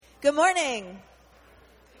Good morning.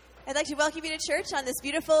 I'd like to welcome you to church on this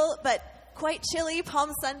beautiful but quite chilly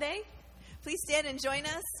Palm Sunday. Please stand and join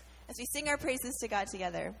us as we sing our praises to God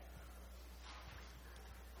together.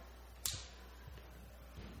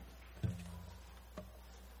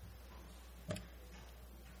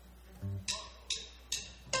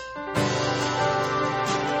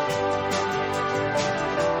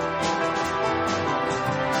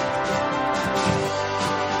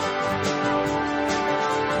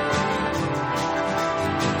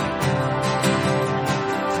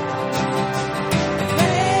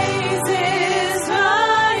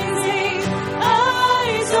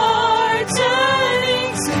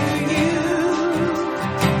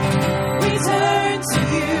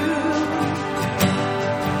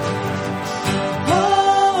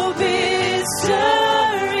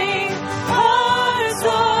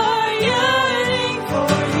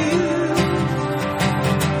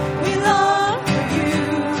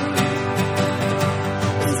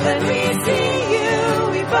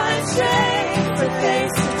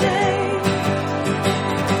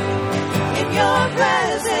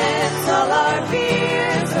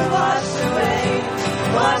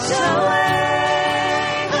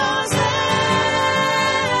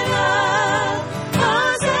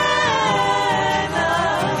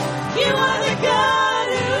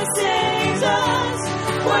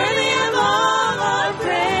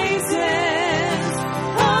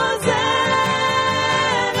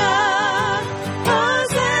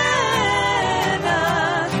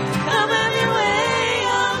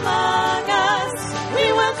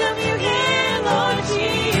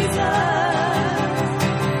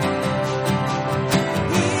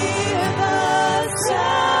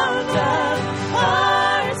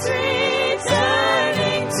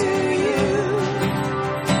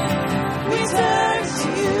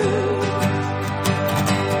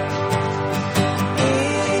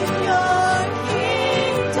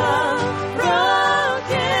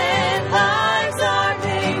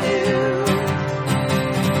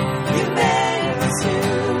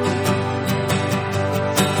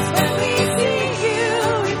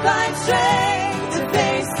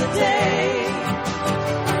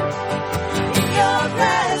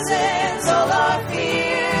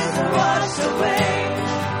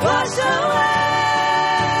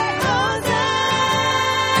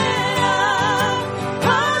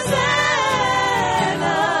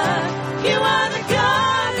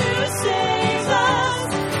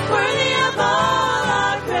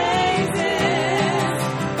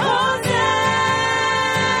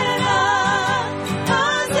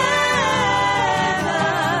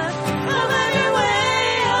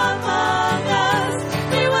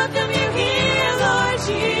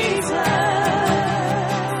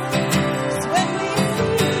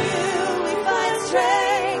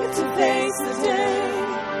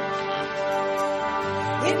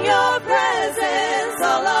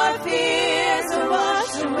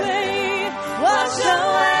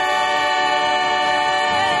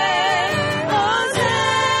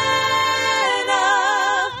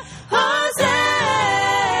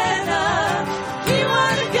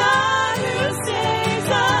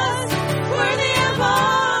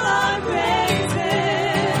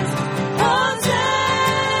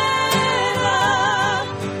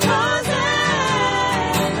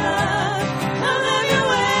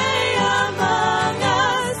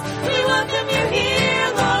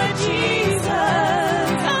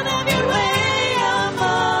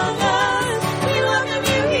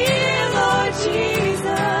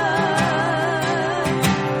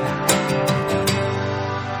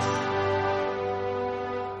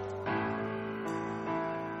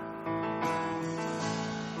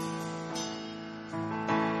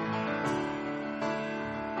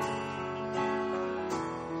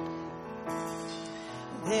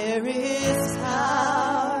 There is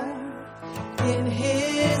power in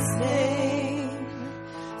His name,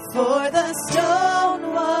 for the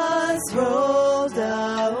stone was rolled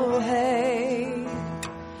away.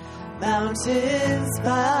 Mountains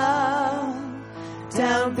bow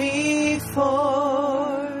down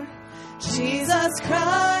before Jesus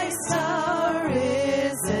Christ, our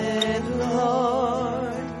risen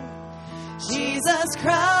Lord. Jesus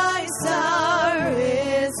Christ, our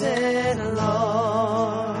risen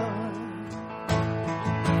Lord.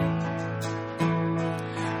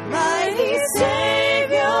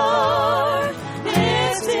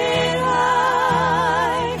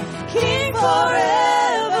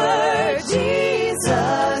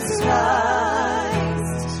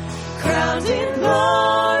 Crowned in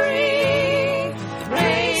glory,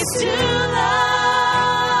 raised to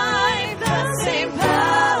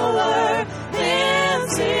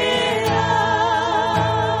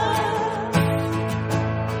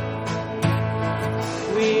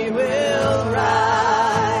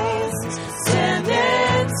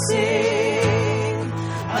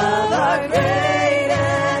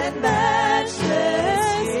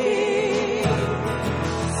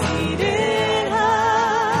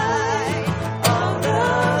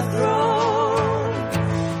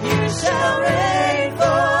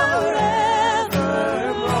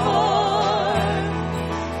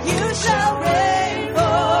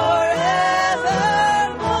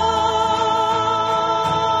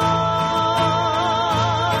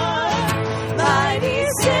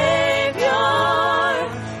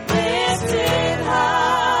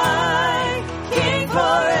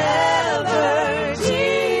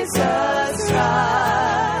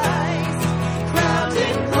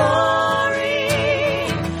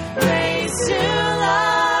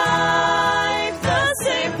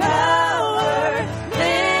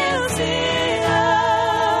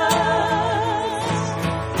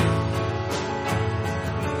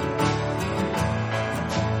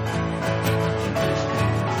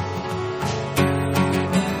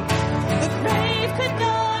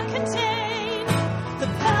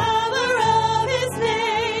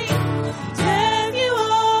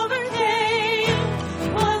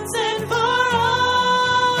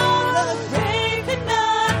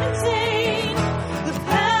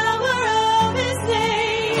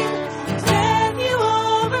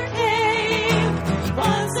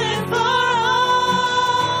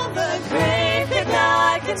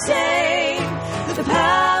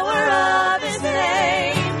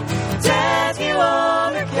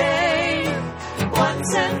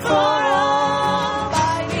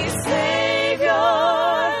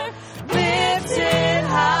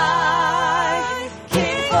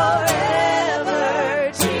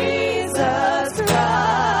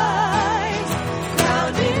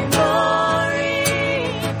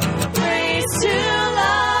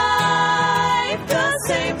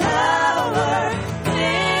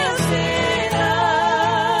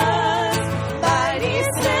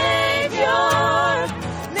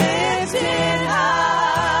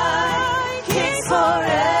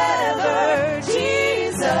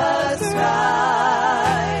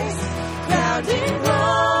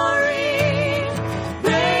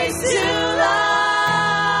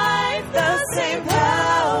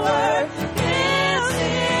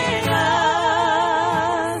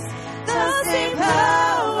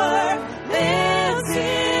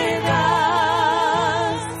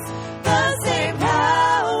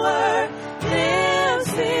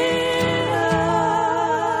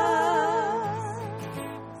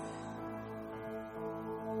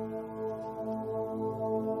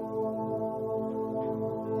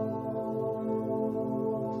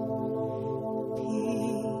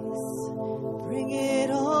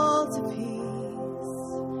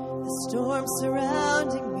storm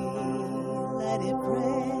surrounding me, let it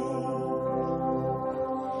break.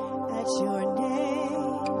 At your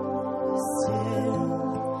name, still.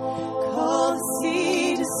 Call the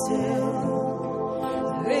sea to still.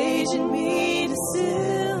 The rage in me to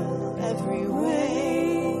still every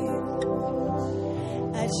wave.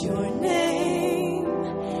 At your name,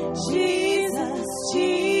 Jesus,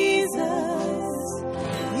 Jesus,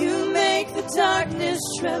 you make the darkness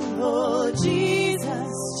tremble. Jesus,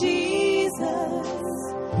 Jesus,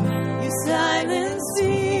 you silence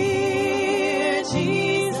fear.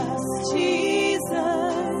 Jesus,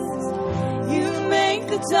 Jesus, you make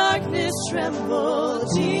the darkness tremble.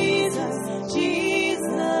 Jesus, Jesus,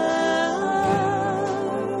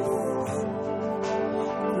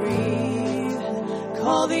 breathe.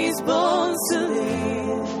 Call these bones to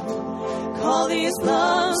live. Call these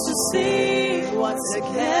lungs to sing once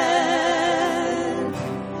again.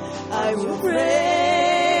 I will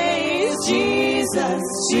praise Jesus,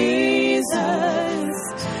 Jesus.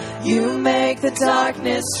 You make the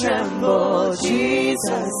darkness tremble.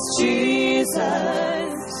 Jesus,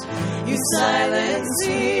 Jesus. You silence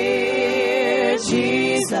fear.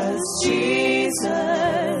 Jesus,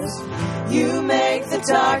 Jesus. You make the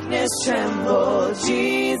darkness tremble.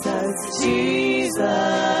 Jesus,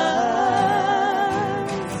 Jesus.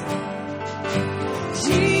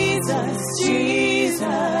 Jesus, Jesus,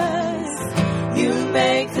 you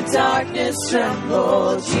make the darkness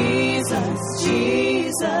tremble. Jesus,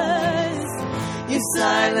 Jesus, you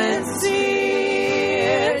silence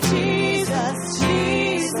fear. Jesus,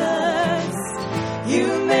 Jesus, you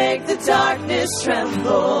make the darkness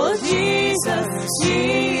tremble. Jesus,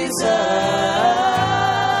 Jesus.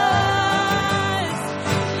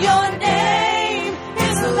 Your name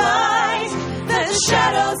is a light that the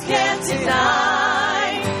shadows can't deny.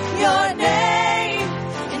 Your name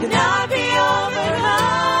cannot be overcome.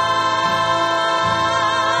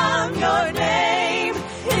 Your name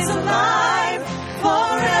is alive,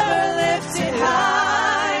 forever lifted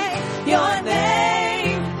high. Your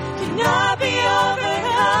name cannot be overcome.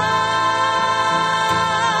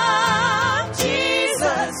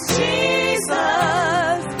 Jesus,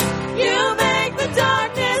 Jesus, you make the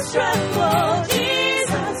darkness tremble.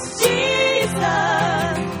 Jesus,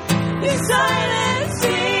 Jesus, you silence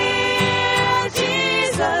fear.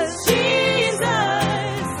 Jesus, Jesus,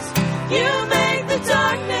 you make the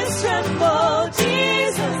darkness tremble.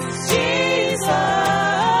 Jesus, Jesus,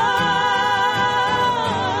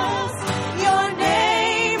 your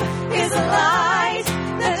name is a light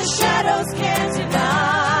that the shadows can't deny.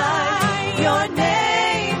 Your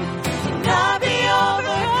name cannot be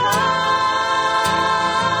overcome.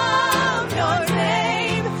 Your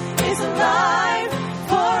name is alive,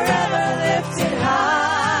 forever lifted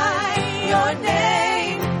high. Your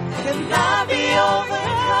name cannot be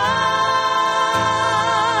overcome.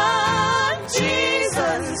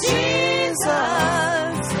 Jesus,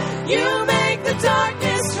 Jesus, you make the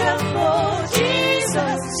darkness tremble.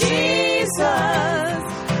 Jesus, Jesus,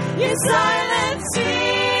 you silence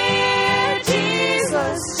fear.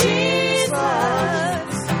 Jesus,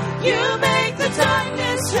 Jesus, you make the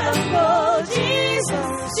darkness tremble.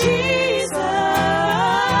 Jesus, Jesus,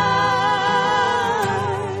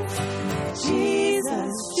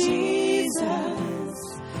 Jesus, Jesus,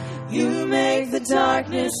 you make the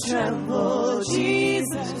darkness tremble.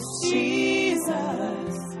 Jesus,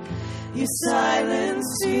 Jesus, you silence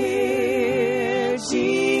fear.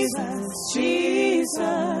 Jesus,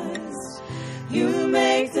 Jesus, you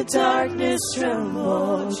make the darkness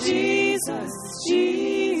tremble. Jesus,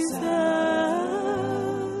 Jesus.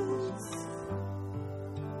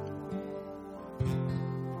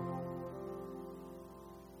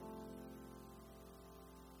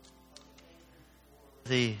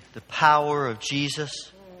 The power of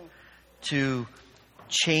Jesus to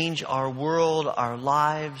change our world, our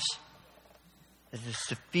lives, that has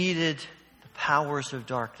defeated the powers of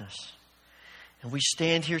darkness. And we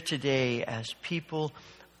stand here today as people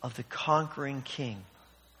of the conquering King.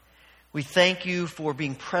 We thank you for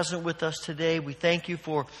being present with us today. We thank you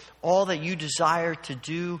for all that you desire to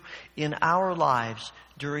do in our lives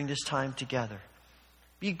during this time together.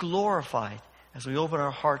 Be glorified as we open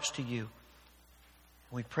our hearts to you.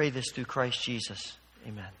 We pray this through Christ Jesus.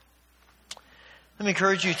 Amen. Let me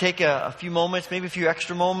encourage you to take a few moments, maybe a few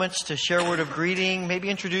extra moments to share a word of greeting. Maybe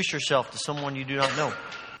introduce yourself to someone you do not know.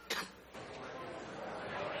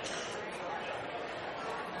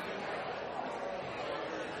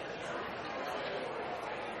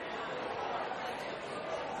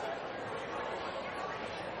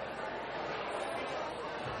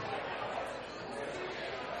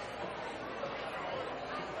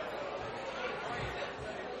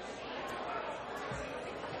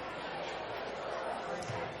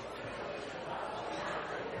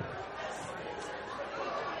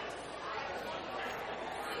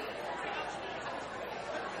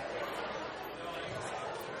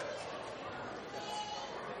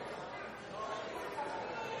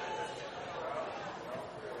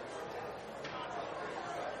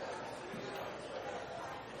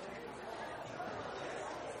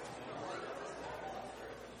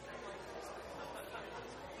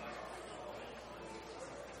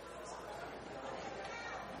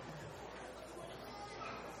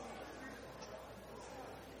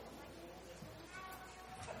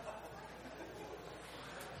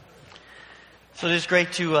 So it is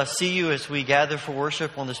great to see you as we gather for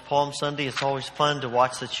worship on this Palm Sunday. It's always fun to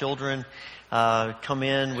watch the children come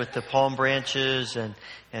in with the palm branches and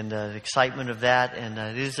the excitement of that. And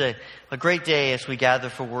it is a great day as we gather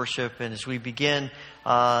for worship and as we begin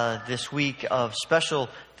this week of special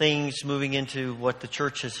things moving into what the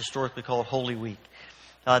church has historically called Holy Week.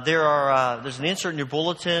 There's an insert in your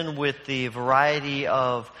bulletin with the variety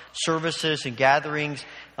of services and gatherings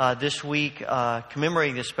this week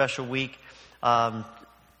commemorating this special week.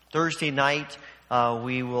 Thursday night,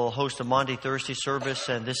 we will host a Maundy Thursday service,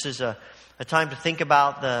 and this is a time to think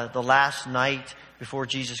about the last night before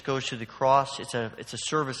Jesus goes to the cross. It's a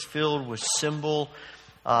service filled with symbol,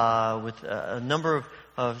 with a number of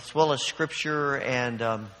as well as scripture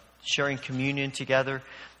and sharing communion together.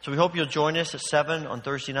 So we hope you'll join us at 7 on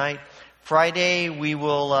Thursday night. Friday, we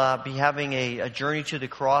will be having a Journey to the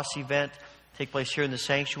Cross event take place here in the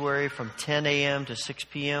sanctuary from 10 a.m. to 6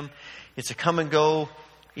 p.m. It's a come and go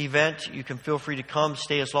event. You can feel free to come,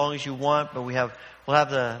 stay as long as you want, but we'll have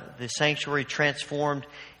the sanctuary transformed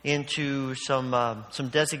into some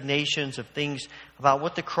designations of things about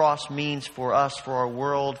what the cross means for us, for our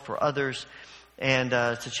world, for others. And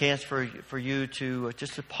it's a chance for you to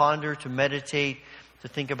just to ponder, to meditate, to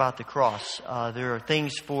think about the cross. There are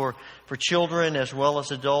things for children as well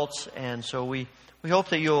as adults, and so we hope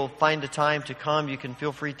that you'll find the time to come. You can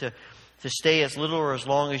feel free to stay as little or as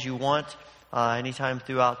long as you want, anytime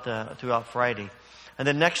throughout Friday. And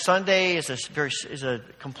then next Sunday is a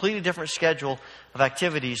completely different schedule of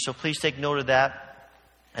activities. So please take note of that.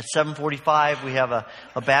 At 7:45, we have a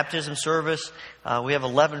baptism service. We have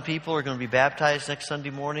 11 people who are going to be baptized next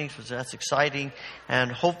Sunday morning, so that's exciting.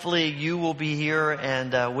 And hopefully you will be here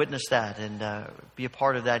and witness that and be a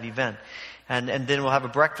part of that event. And then we'll have a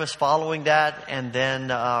breakfast following that, and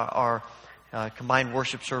then our combined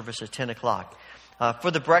worship service at 10 o'clock.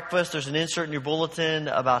 For the breakfast, there's an insert in your bulletin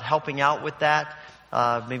about helping out with that.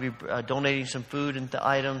 Maybe donating some food and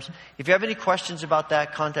items. If you have any questions about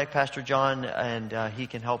that, contact Pastor John, and he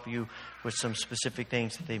can help you with some specific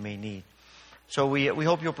things that they may need. So we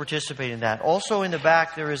hope you'll participate in that. Also in the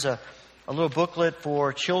back, there is a little booklet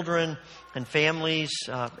for children and families,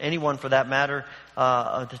 anyone for that matter,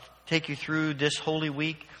 to take you through this Holy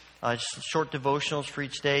Week. Just short devotionals for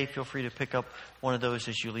each day. Feel free to pick up one of those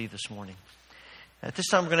as you leave this morning. At this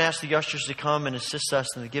time, we're going to ask the ushers to come and assist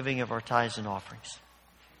us in the giving of our tithes and offerings.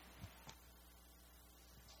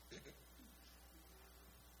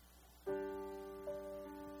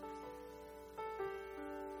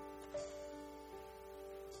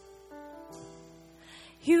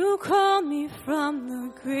 You call me from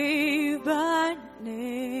the grave by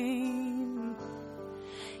name.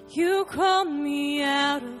 You call me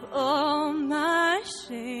out of all my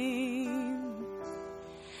shame.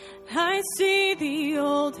 I see the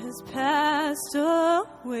old has passed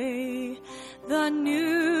away, the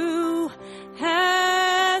new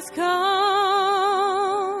has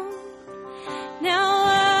come. Now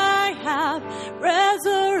I have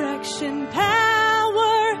resurrection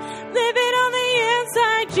power living on the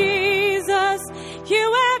inside, Jesus.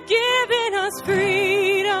 You have given us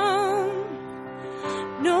freedom,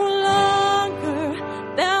 no longer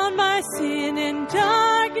bound by sin and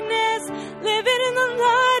darkness, living in the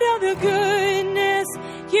light of the goodness.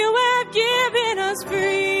 You have given us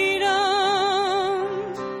freedom.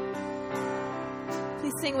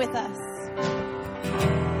 Please sing with us.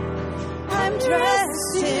 I'm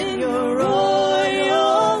dressed in your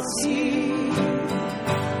royalty.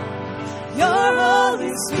 Your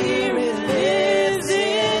Holy Spirit lives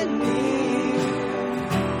in me.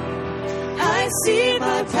 I see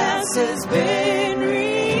my past has been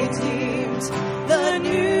redeemed. The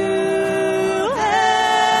new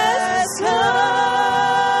has come.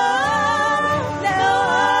 Now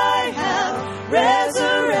I have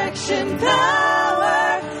resurrection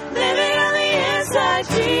power living on the inside,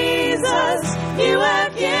 Jesus. You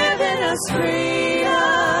have given us freedom,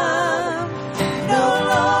 no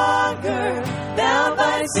longer bound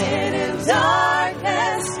by sin and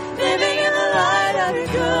darkness, living in the light of your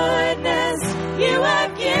goodness. You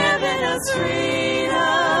have given us freedom,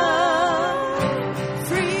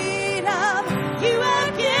 freedom. You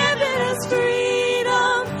have given us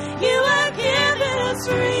freedom. You have given us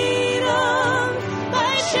freedom.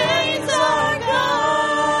 My chains are gone.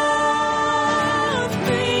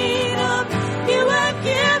 Freedom. You have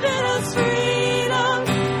given us freedom.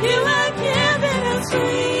 You have given us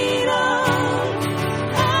freedom.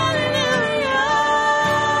 Hallelujah.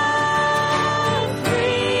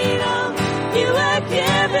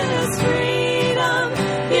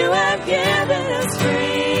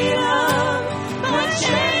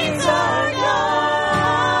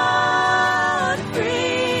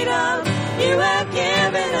 You have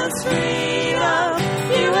given us freedom.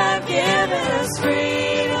 You have given us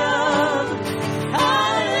freedom.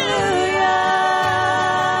 Hallelujah.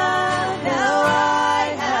 Now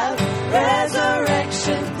I have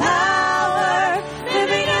resurrection power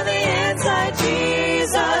living on the inside.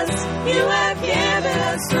 Jesus, you have given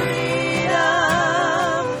us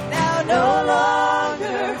freedom. Now no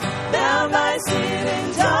longer bound by sin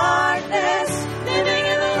and darkness, living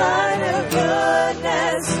in the light of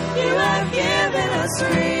goodness. You have given us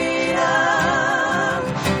freedom.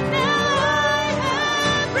 Now I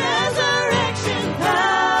have resurrection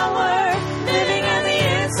power living on the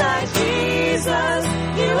inside. Jesus,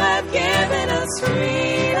 you have given us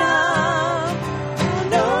freedom.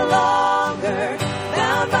 No longer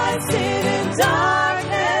bound by sin and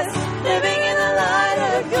darkness, living in the light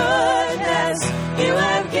of goodness. You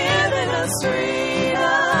have given us freedom.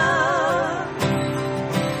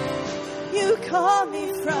 You call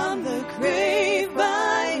me from the grave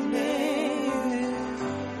by name.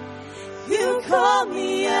 You call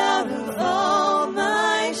me out of all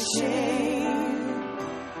my shame.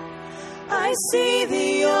 I see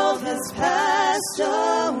the old has passed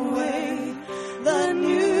away, the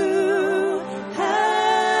new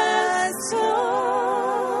has come.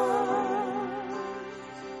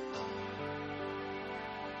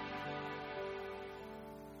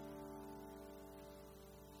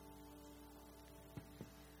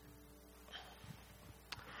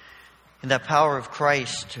 In that power of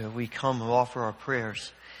Christ, we come and offer our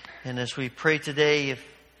prayers. And as we pray today, if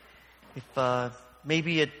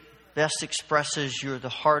maybe it best expresses the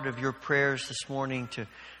heart of your prayers this morning to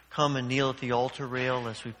come and kneel at the altar rail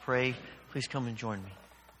as we pray, please come and join me.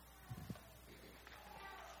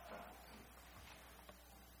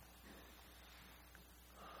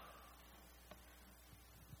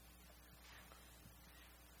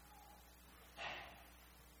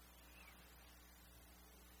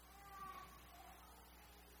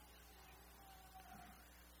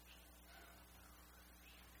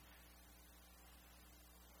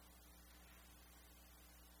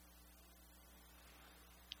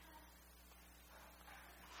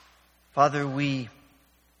 Father, we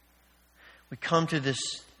come to this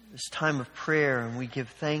time of prayer and we give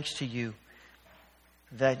thanks to you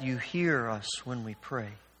that you hear us when we pray.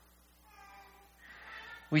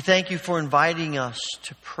 We thank you for inviting us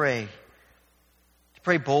to pray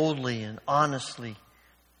boldly and honestly,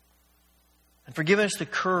 and for giving us the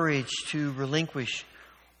courage to relinquish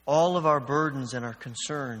all of our burdens and our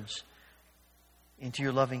concerns into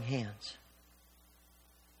your loving hands.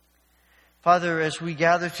 Father, as we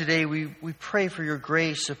gather today, we pray for your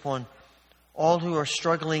grace upon all who are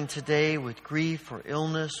struggling today with grief or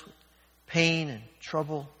illness, pain and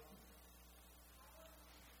trouble.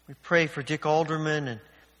 We pray for Dick Alderman and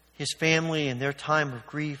his family in their time of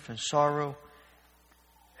grief and sorrow,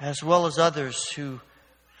 as well as others who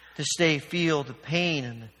this day feel the pain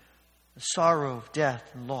and the sorrow of death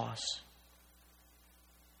and loss.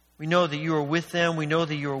 We know that you are with them. We know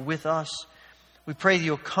that you are with us. We pray that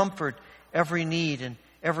you'll comfort every need and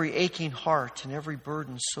every aching heart and every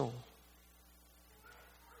burdened soul.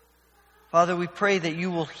 Father, we pray that you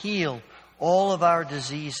will heal all of our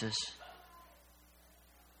diseases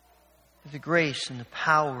through the grace and the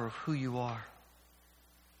power of who you are.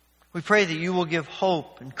 We pray that you will give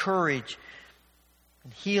hope and courage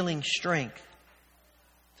and healing strength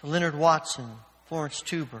to Leonard Watson, Florence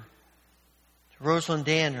Tuber, to Rosalind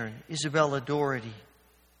Danner and Isabella Doherty,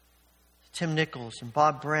 to Tim Nichols and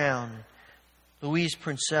Bob Brown, and Louise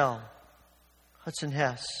Princell, Hudson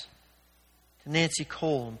Hess, to Nancy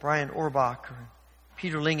Cole and Brian Orbacher,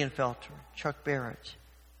 Peter Lingenfelter, Chuck Barrett,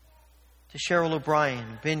 to Cheryl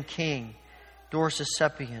O'Brien, Ben King, Doris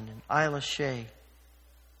Esepian, and Isla Shea,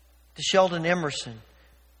 to Sheldon Emerson,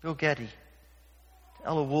 Bill Getty, to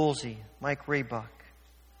Ella Woolsey, Mike Raybuck,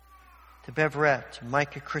 to Beverett, to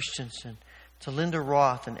Micah Christensen, to Linda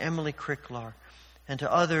Roth and Emily Cricklar, and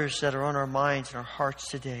to others that are on our minds and our hearts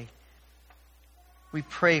today. We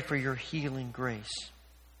pray for your healing grace.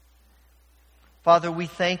 Father, we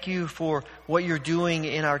thank you for what you're doing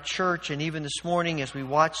in our church, and even this morning as we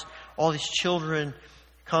watch all these children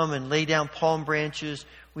come and lay down palm branches,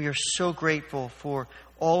 we are so grateful for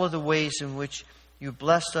all of the ways in which you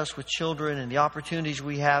blessed us with children and the opportunities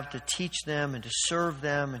we have to teach them and to serve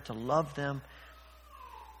them and to love them.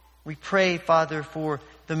 We pray, Father, for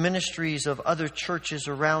the ministries of other churches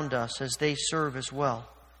around us as they serve as well.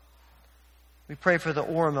 We pray for the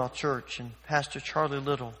Oramel Church and Pastor Charlie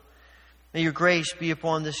Little. May your grace be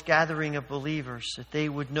upon this gathering of believers, that they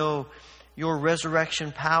would know your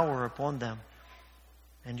resurrection power upon them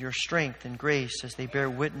and your strength and grace as they bear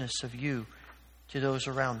witness of you to those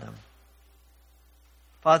around them.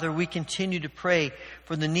 Father, we continue to pray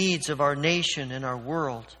for the needs of our nation and our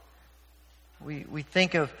world. We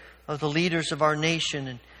think of the leaders of our nation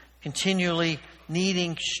and continually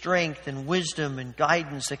needing strength and wisdom and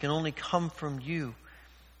guidance that can only come from you.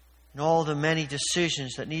 And all the many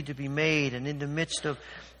decisions that need to be made, and in the midst of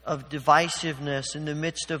divisiveness, in the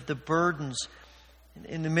midst of the burdens,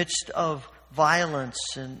 in the midst of violence,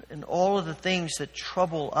 and all of the things that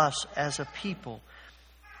trouble us as a people,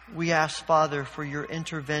 we ask, Father, for your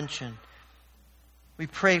intervention. We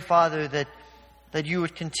pray, Father, that you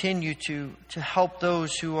would continue to help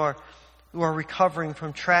those who are recovering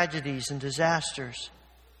from tragedies and disasters.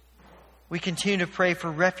 We continue to pray for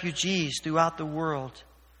refugees throughout the world.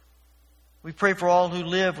 We pray for all who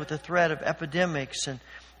live with the threat of epidemics and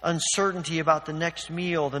uncertainty about the next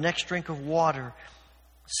meal, the next drink of water,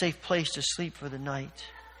 a safe place to sleep for the night.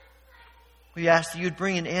 We ask that you would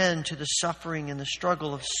bring an end to the suffering and the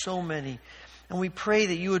struggle of so many. And we pray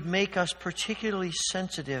that you would make us particularly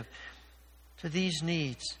sensitive to these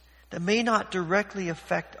needs that may not directly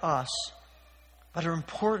affect us, but are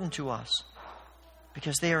important to us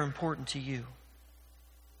because they are important to you.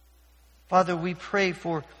 Father, we pray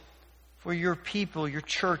for your people, your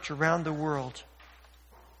church around the world.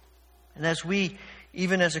 And as we,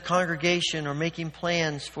 even as a congregation, are making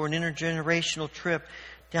plans for an intergenerational trip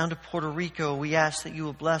down to Puerto Rico, we ask that you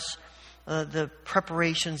will bless the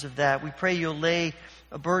preparations of that. We pray you'll lay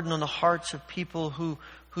a burden on the hearts of people who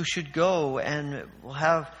should go and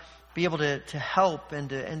will be able to help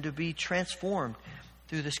and to be transformed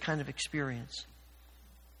through this kind of experience.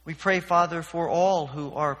 We pray, Father, for all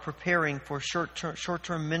who are preparing for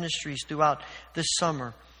short-term ministries throughout this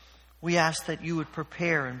summer. We ask that you would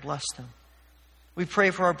prepare and bless them. We pray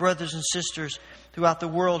for our brothers and sisters throughout the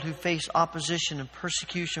world who face opposition and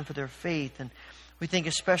persecution for their faith. And we think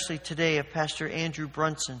especially today of Pastor Andrew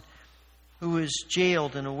Brunson, who is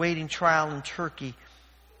jailed and awaiting trial in Turkey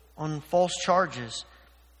on false charges.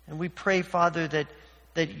 And we pray, Father,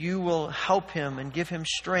 that you will help him and give him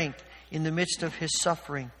strength in the midst of his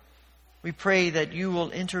suffering. We pray that you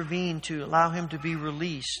will intervene to allow him to be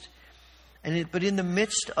released. But in the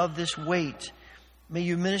midst of this weight, may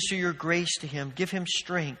you minister your grace to him, give him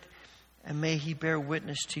strength, and may he bear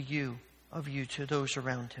witness to you to those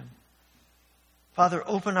around him. Father,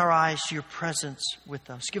 open our eyes to your presence with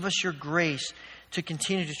us. Give us your grace to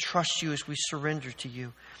continue to trust you as we surrender to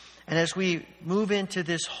you. And as we move into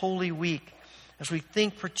this Holy Week, as we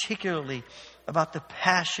think particularly about the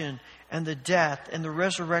passion and the death and the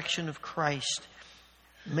resurrection of Christ,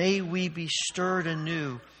 may we be stirred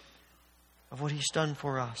anew of what he's done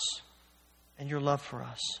for us and your love for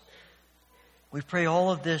us. We pray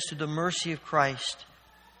all of this through the mercy of Christ,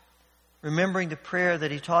 remembering the prayer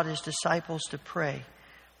that he taught his disciples to pray.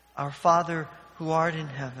 Our Father who art in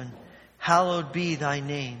heaven, hallowed be thy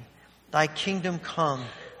name. Thy kingdom come,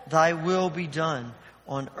 thy will be done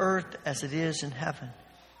on earth as it is in heaven.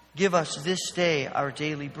 Give us this day our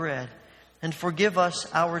daily bread, and forgive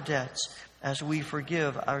us our debts as we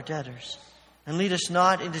forgive our debtors. And lead us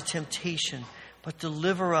not into temptation, but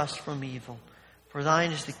deliver us from evil. For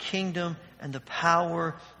thine is the kingdom and the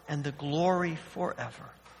power and the glory forever.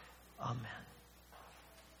 Amen.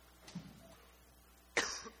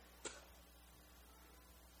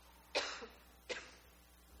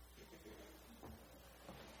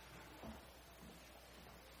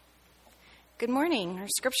 Good morning. Our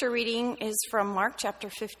scripture reading is from Mark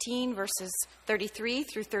chapter 15, verses 33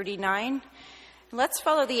 through 39. Let's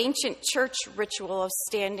follow the ancient church ritual of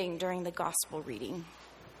standing during the gospel reading.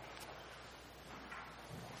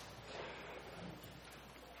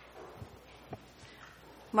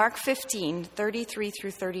 Mark 15, 33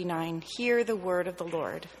 through 39. Hear the word of the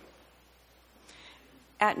Lord.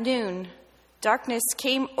 At noon, darkness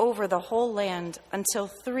came over the whole land until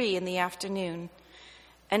 3 p.m.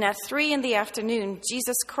 And at 3 p.m,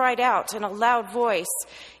 Jesus cried out in a loud voice,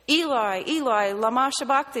 Eli, Eli, lama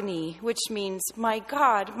sabachthani, which means, my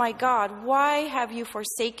God, why have you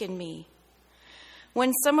forsaken me?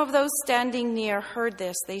 When some of those standing near heard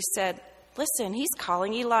this, they said, listen, he's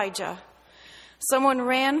calling Elijah. Someone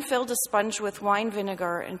ran, filled a sponge with wine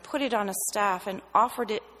vinegar, and put it on a staff and offered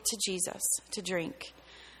it to Jesus to drink.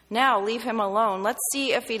 Now leave him alone. Let's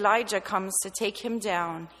see if Elijah comes to take him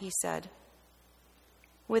down, he said.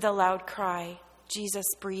 With a loud cry, Jesus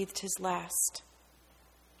breathed his last.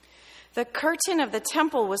 The curtain of the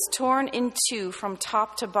temple was torn in two from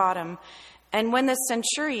top to bottom, and when the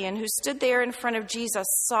centurion who stood there in front of Jesus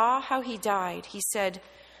saw how he died, he said,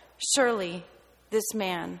 surely this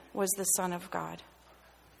man was the Son of God.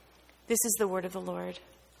 This is the word of the Lord.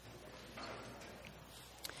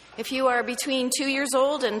 If you are between 2 years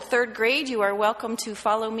old and 3rd grade, you are welcome to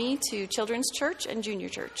follow me to Children's Church and Junior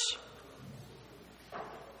Church.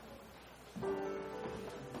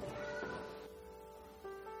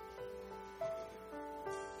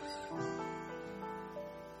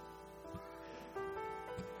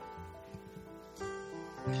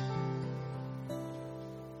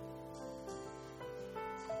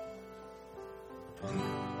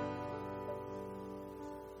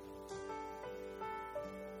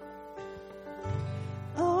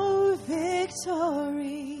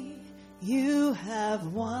 Victory, you have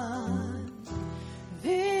won.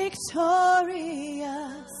 Victorious,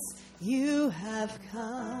 you have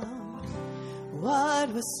come.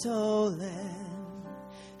 What was stolen,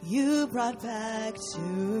 you brought back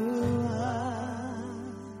to us.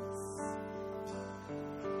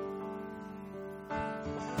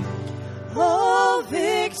 Oh,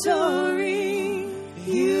 victory,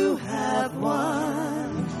 you have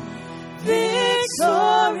won. Victorious,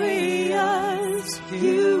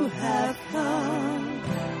 you have come.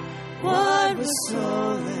 What was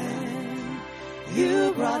stolen,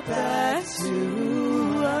 you brought back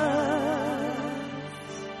to us.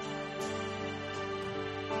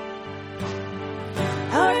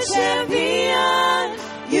 Our champion,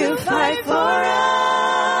 you fight for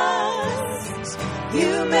us.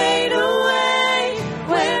 You made a way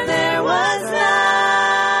when there was none.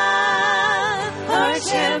 Our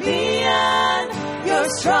champion, you're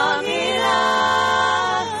strong in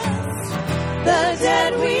us. The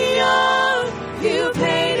debt we owe, you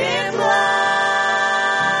paid in blood.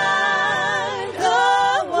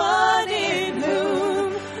 The one in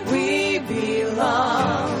whom we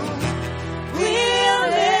belong. We'll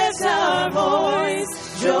lift our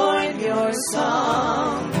voice, join your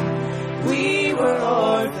song. We were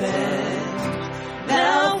orphaned,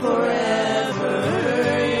 now forever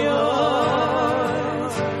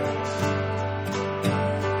yours.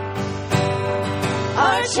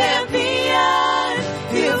 Our champion,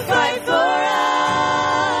 you fight for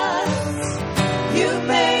us. You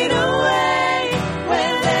made a way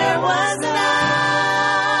when there was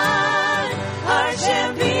none. Our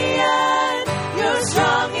champion, you're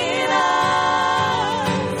strong in us.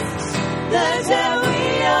 The debt we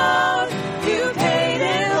owed, you paid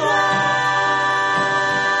in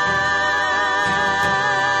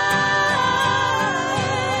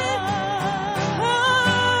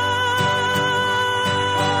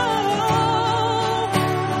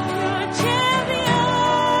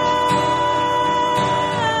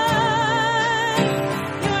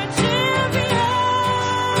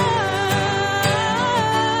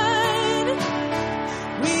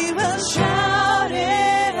we will shout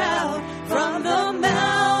it out from the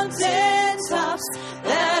mountaintops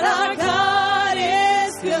that our God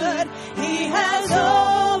is good. He has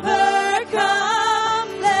overcome.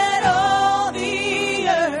 Let all the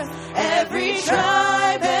earth, every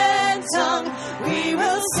tribe and tongue, we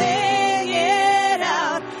will sing it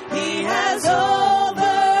out. He has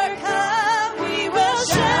overcome. We will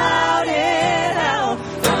shout it out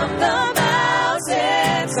from the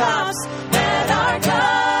mountaintops that our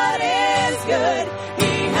God is good.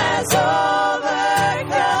 He has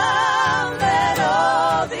overcome. Let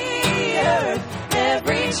all the earth,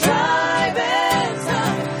 every tribe and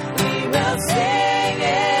tongue, we will sing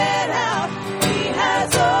it out. He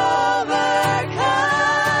has overcome.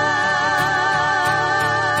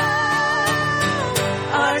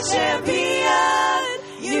 Our champion,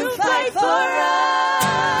 you fight for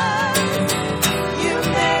us. You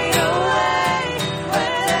made a way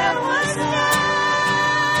where there was none.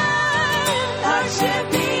 Our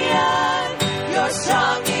champion, you're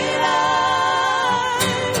strong in us.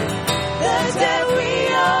 The debt we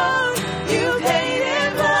owe, you paid in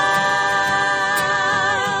blood.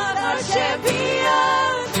 Our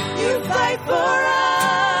champion, you fight for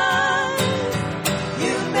us.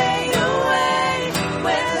 You made a way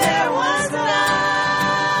when there was none.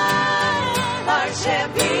 Our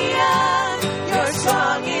champion, you're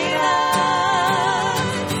strong in us.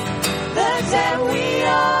 The debt we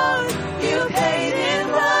owe, you paid in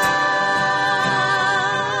blood.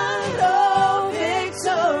 Oh,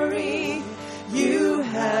 victory, you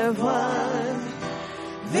have won.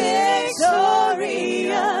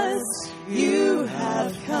 Victorious, you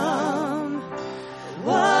have come.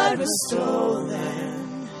 What was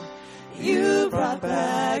stolen, you brought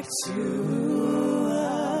back to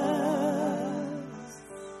us.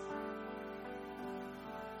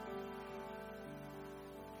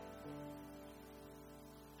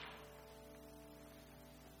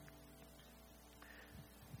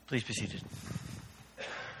 Please be seated.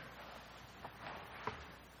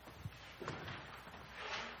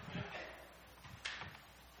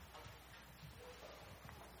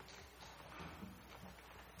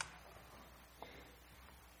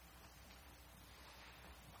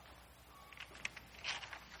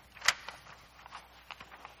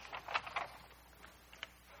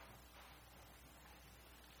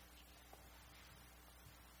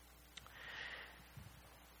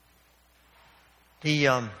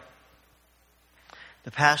 The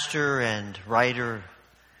pastor and writer,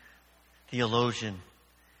 theologian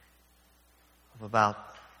of about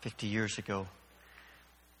 50 years ago,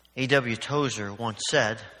 A.W. Tozer, once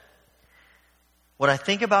said, "What I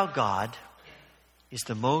think about God is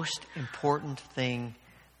the most important thing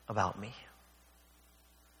about me."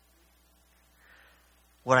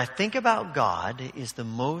 What I think about God is the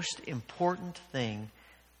most important thing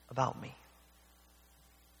about me.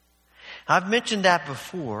 I've mentioned that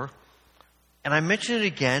before, and I mention it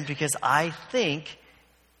again because I think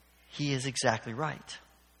he is exactly right.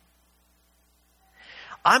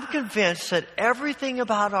 I'm convinced that everything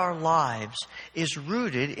about our lives is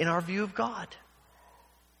rooted in our view of God.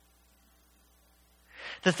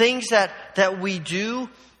 The things that we do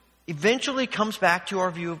eventually comes back to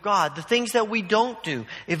our view of God. The things that we don't do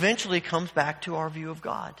eventually comes back to our view of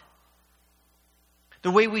God.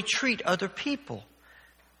 The way we treat other people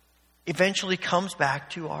eventually comes back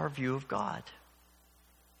to our view of God.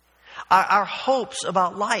 Our hopes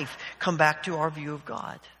about life come back to our view of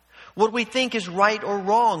God. What we think is right or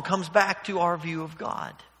wrong comes back to our view of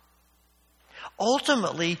God.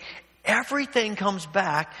 Ultimately, everything comes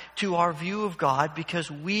back to our view of God because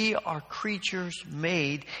we are creatures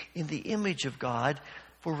made in the image of God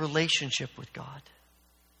for relationship with God.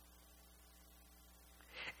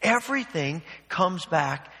 Everything comes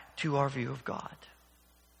back to our view of God.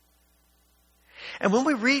 And when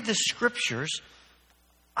we read the Scriptures,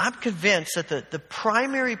 I'm convinced that the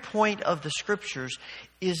primary point of the Scriptures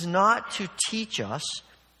is not to teach us,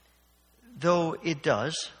 though it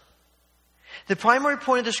does. The primary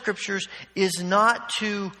point of the Scriptures is not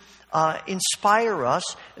to inspire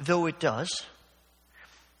us, though it does.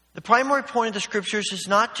 The primary point of the Scriptures is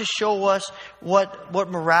not to show us what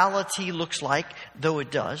morality looks like, though it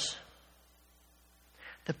does.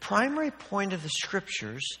 The primary point of the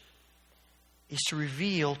Scriptures is to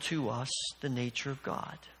reveal to us the nature of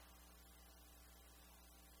God.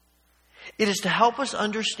 It is to help us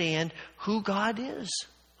understand who God is.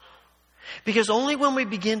 Because only when we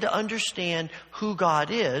begin to understand who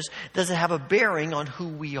God is does it have a bearing on who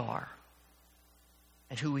we are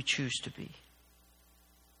and who we choose to be.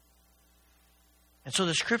 And so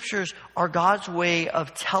the Scriptures are God's way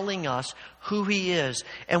of telling us who He is.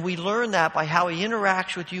 And we learn that by how He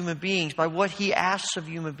interacts with human beings, by what He asks of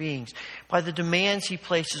human beings, by the demands He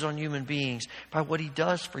places on human beings, by what He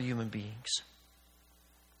does for human beings.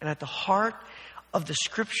 And at the heart of the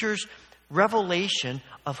Scriptures' revelation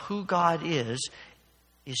of who God is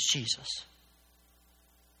Jesus.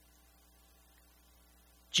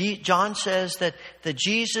 John says that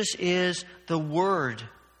Jesus is the Word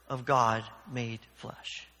of God made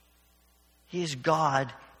flesh. He is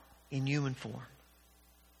God in human form.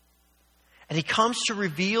 And He comes to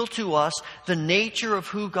reveal to us the nature of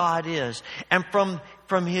who God is. And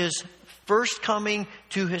from His first coming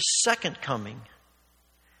to His second coming,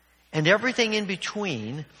 and everything in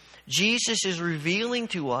between, Jesus is revealing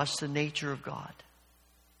to us the nature of God.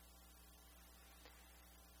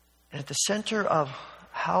 And at the center of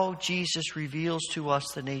how Jesus reveals to us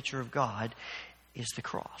the nature of God is the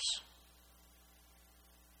cross.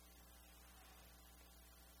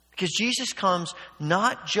 Because Jesus comes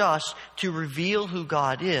not just to reveal who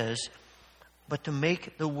God is, but to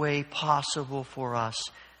make the way possible for us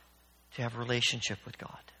to have a relationship with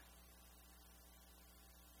God.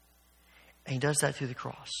 And He does that through the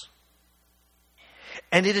cross.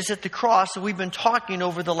 And it is at the cross that we've been talking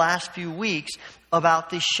over the last few weeks about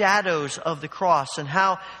the shadows of the cross and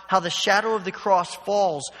how the shadow of the cross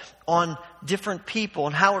falls on different people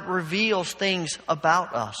and how it reveals things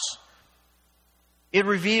about us. It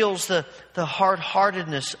reveals the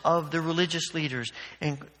hard-heartedness of the religious leaders.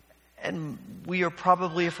 And we are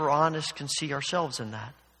probably, if we're honest, can see ourselves in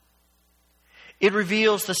that. It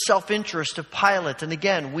reveals the self-interest of Pilate. And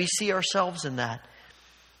again, we see ourselves in that.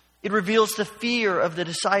 It reveals the fear of the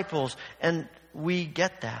disciples, and we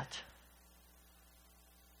get that.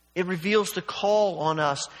 It reveals the call on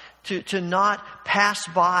us to not pass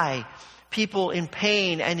by people in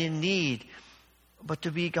pain and in need, but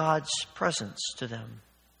to be God's presence to them.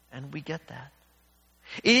 And we get that.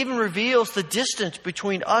 It even reveals the distance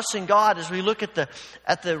between us and God as we look at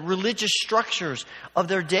the religious structures of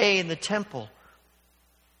their day in the temple.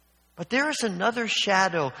 But there is another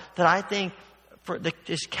shadow that I think that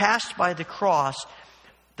is cast by the cross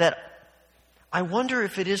that I wonder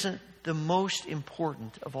if it isn't the most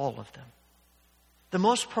important of all of them. The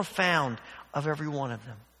most profound of every one of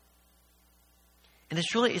them. And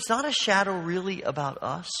it's not a shadow really about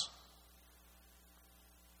us.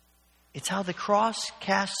 It's how the cross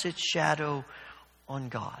casts its shadow on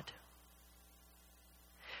God.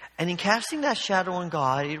 And in casting that shadow on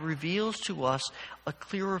God, it reveals to us a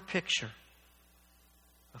clearer picture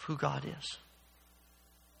of who God is.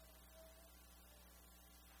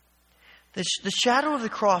 The shadow of the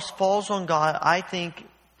cross falls on God, I think,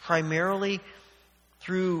 primarily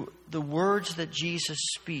through the words that Jesus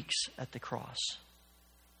speaks at the cross.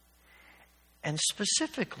 And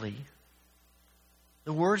specifically,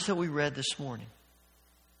 the words that we read this morning.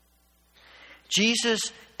 Jesus,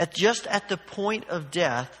 just at the point of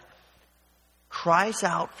death, cries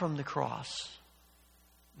out from the cross,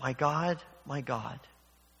 my God,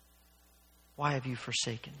 why have you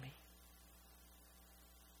forsaken me?"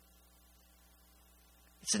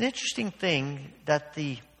 It's an interesting thing that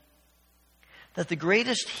the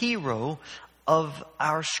greatest hero of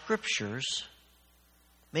our scriptures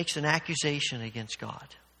makes an accusation against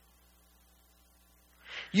God.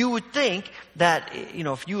 You would think that,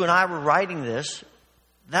 if you and I were writing this,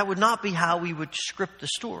 that would not be how we would script the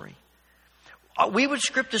story. We would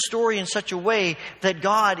script the story in such a way that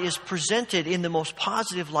God is presented in the most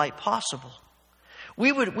positive light possible.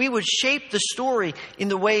 We would shape the story in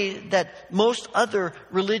the way that most other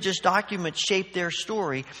religious documents shape their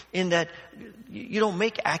story, in that you don't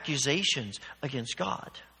make accusations against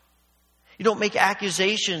God. You don't make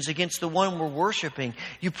accusations against the one we're worshiping.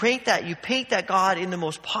 You paint that God in the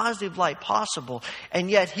most positive light possible. And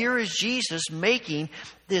yet here is Jesus making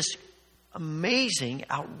this amazing,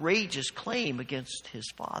 outrageous claim against his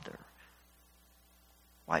Father.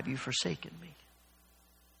 Why have you forsaken me?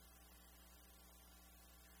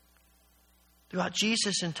 Throughout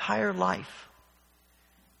Jesus' entire life,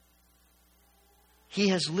 he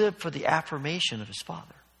has lived for the affirmation of his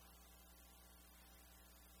Father.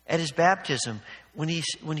 At his baptism, when he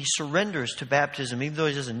surrenders to baptism, even though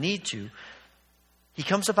he doesn't need to, he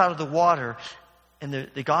comes up out of the water, and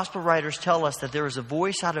the gospel writers tell us that there is a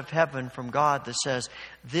voice out of heaven from God that says,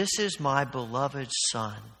 "This is my beloved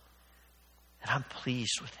Son, and I'm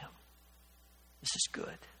pleased with him. This is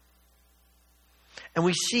good." And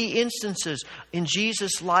we see instances in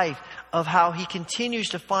Jesus' life of how he continues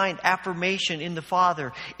to find affirmation in the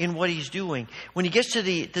Father in what he's doing. When he gets to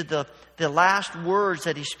the last words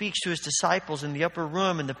that he speaks to his disciples in the upper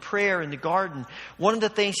room, in the prayer in the garden, one of the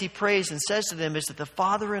things he prays and says to them is that the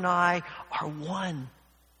Father and I are one.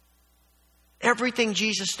 Everything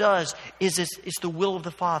Jesus does is the will of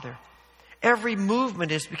the Father. Every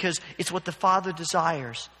movement is because it's what the Father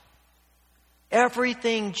desires.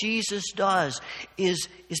 Everything Jesus does is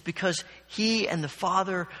because he and the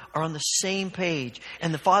Father are on the same page.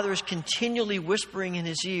 And the Father is continually whispering in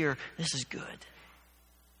his ear, "This is good.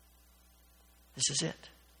 This is it."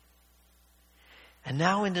 And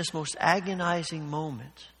now in this most agonizing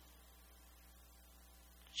moment,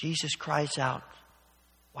 Jesus cries out,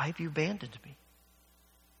 "Why have you abandoned me?"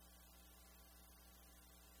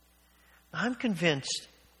 I'm convinced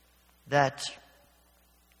that,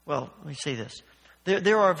 well, let me say this.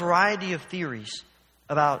 There are a variety of theories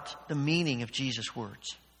about the meaning of Jesus'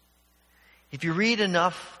 words. If you read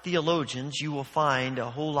enough theologians, you will find a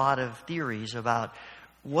whole lot of theories about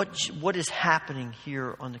what is happening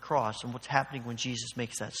here on the cross and what's happening when Jesus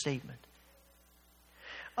makes that statement.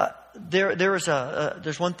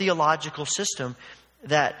 There's one theological system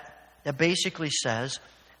that basically says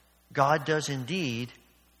God does indeed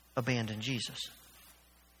abandon Jesus.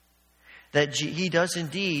 That he does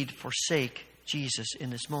indeed forsake Jesus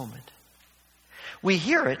in this moment. We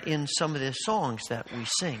hear it in some of the songs that we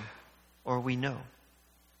sing or we know.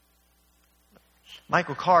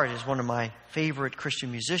 Michael Card is one of my favorite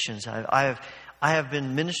Christian musicians. I have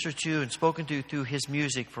been ministered to and spoken to through his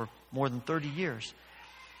music for more than 30 years.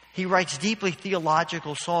 He writes deeply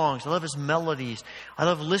theological songs. I love his melodies. I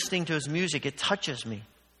love listening to his music. It touches me.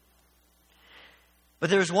 But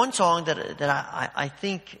there's one song that I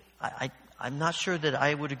think I'm not sure that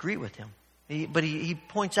I would agree with him. But he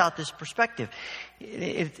points out this perspective.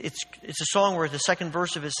 It's a song where the second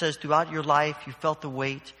verse of it says, "Throughout your life you felt the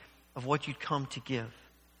weight of what you'd come to give.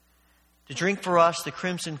 To drink for us the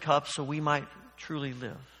crimson cup so we might truly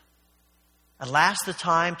live. At last the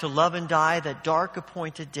time to love and die, that dark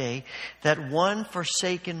appointed day, that one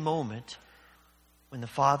forsaken moment when the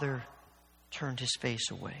Father turned his face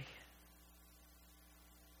away."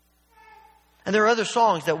 And there are other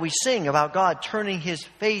songs that we sing about God turning his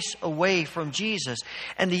face away from Jesus.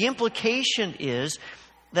 And the implication is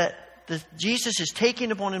that Jesus is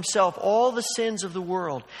taking upon himself all the sins of the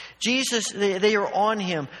world. Jesus, they are on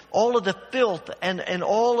him. All of the filth and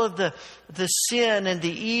all of the sin and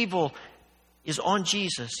the evil is on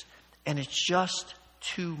Jesus. And it's just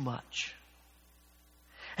too much.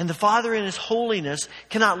 And the Father in his holiness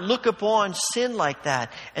cannot look upon sin like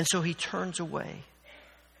that. And so he turns away.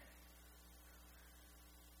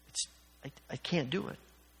 I can't do it.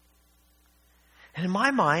 And in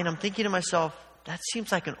my mind, I'm thinking to myself, that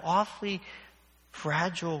seems like an awfully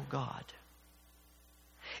fragile God.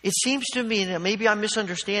 It seems to me, and maybe I'm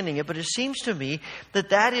misunderstanding it, but it seems to me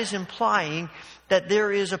that is implying that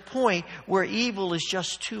there is a point where evil is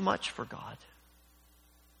just too much for God.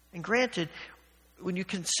 And granted, when you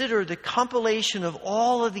consider the compilation of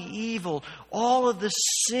all of the evil, all of the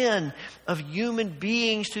sin of human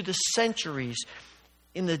beings through the centuries,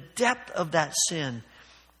 in the depth of that sin,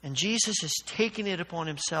 and Jesus has taken it upon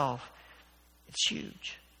himself, it's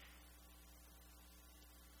huge.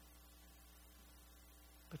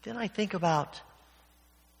 But then I think about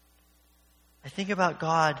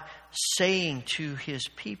God saying to his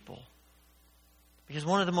people, because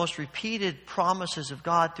one of the most repeated promises of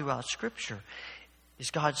God throughout Scripture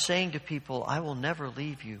is God saying to people, I will never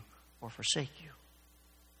leave you or forsake you.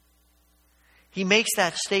 He makes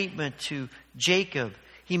that statement to Jacob.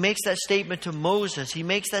 He makes that statement to Moses. He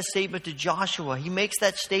makes that statement to Joshua. He makes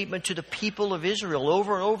that statement to the people of Israel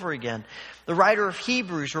over and over again. The writer of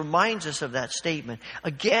Hebrews reminds us of that statement.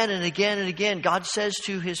 Again and again and again, God says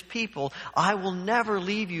to his people, I will never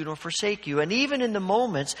leave you nor forsake you. And even in the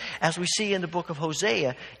moments, as we see in the book of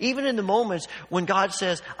Hosea, even in the moments when God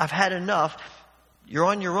says, I've had enough, you're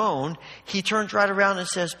on your own, he turns right around and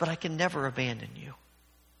says, but I can never abandon you.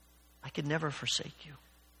 I can never forsake you.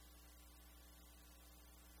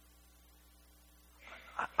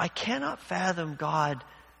 I cannot fathom God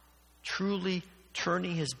truly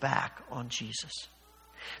turning his back on Jesus.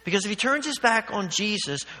 Because if he turns his back on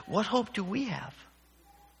Jesus, what hope do we have?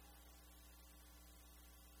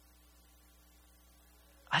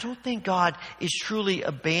 I don't think God is truly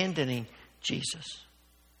abandoning Jesus.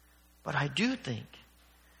 But I do think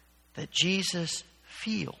that Jesus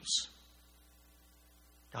feels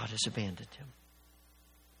God has abandoned him.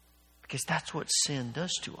 Because that's what sin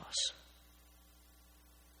does to us.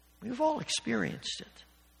 We've all experienced it.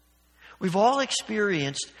 We've all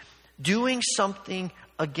experienced doing something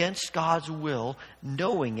against God's will,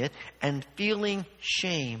 knowing it, and feeling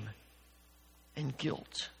shame and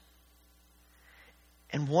guilt.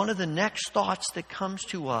 And one of the next thoughts that comes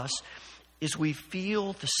to us is we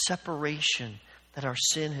feel the separation that our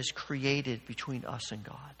sin has created between us and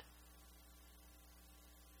God.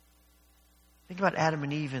 Think about Adam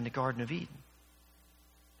and Eve in the Garden of Eden.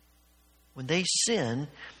 When they sin,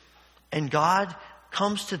 and God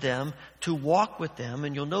comes to them to walk with them.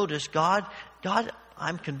 And you'll notice God,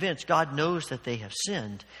 I'm convinced, God knows that they have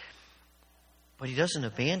sinned. But he doesn't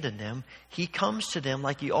abandon them. He comes to them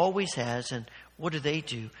like he always has. And what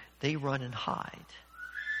do? They run and hide.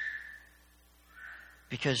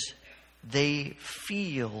 Because they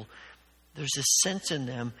feel there's a sense in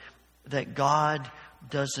them that God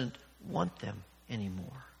doesn't want them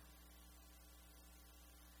anymore.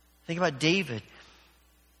 Think about David.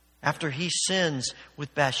 After he sins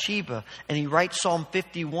with Bathsheba and he writes Psalm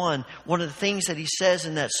 51, one of the things that he says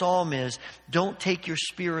in that psalm is, don't take your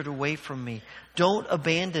spirit away from me. Don't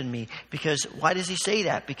abandon me. Because, why does he say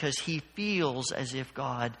that? Because he feels as if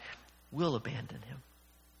God will abandon him.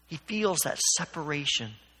 He feels that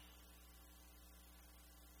separation.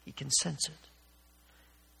 He can sense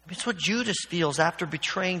it. It's what Judas feels after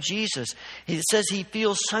betraying Jesus. He says he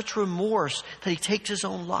feels such remorse that he takes his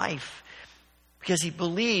own life. Because he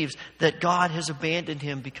believes that God has abandoned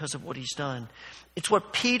him because of what he's done. It's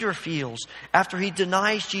what Peter feels after he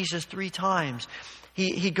denies Jesus 3 times.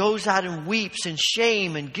 He goes out and weeps in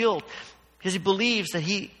shame and guilt because he believes that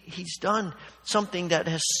he's done something that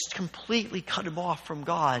has completely cut him off from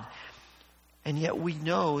God. And yet we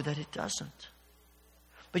know that it doesn't.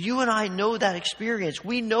 But you and I know that experience.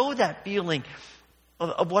 We know that feeling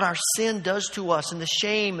of what our sin does to us and the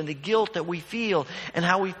shame and the guilt that we feel and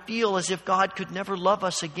how we feel as if God could never love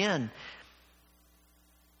us again.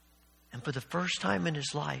 And for the first time in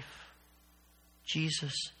his life,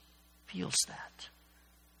 Jesus feels that.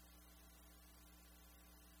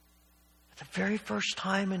 For the very first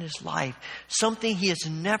time in his life, something he has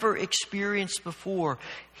never experienced before,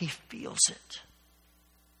 he feels it.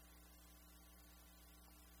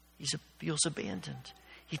 He feels abandoned.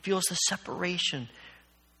 He feels the separation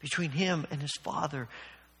between him and his Father,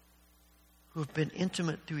 who have been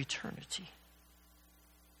intimate through eternity.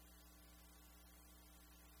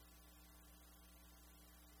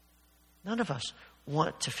 None of us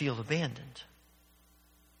want to feel abandoned.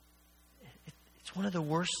 It's one of the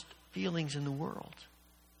worst feelings in the world.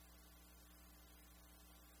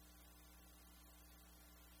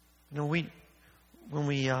 You know, when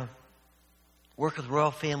we work with Royal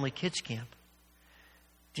Family Kids Camp,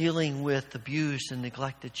 dealing with abused and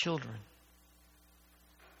neglected children,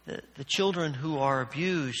 the children who are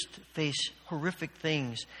abused face horrific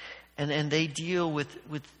things, and they deal with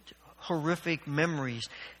horrific memories,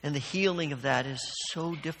 and the healing of that is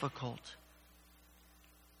so difficult.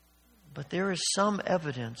 But there is some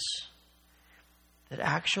evidence that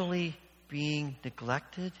actually being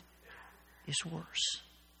neglected is worse.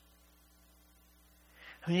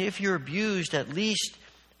 I mean, if you're abused, at least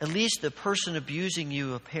the person abusing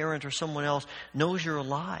you, a parent or someone else, knows you're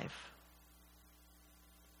alive.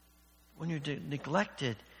 When you're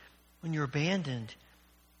neglected, when you're abandoned,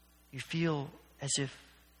 you feel as if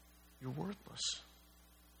you're worthless.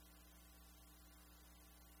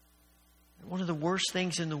 One of the worst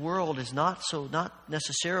things in the world is not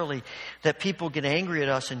necessarily that people get angry at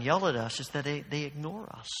us and yell at us, it's that they ignore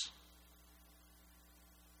us.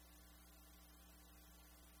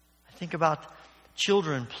 I think about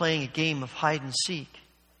children playing a game of hide and seek.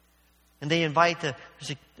 And they invite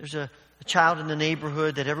there's a child in the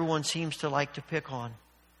neighborhood that everyone seems to like to pick on.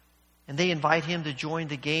 And they invite him to join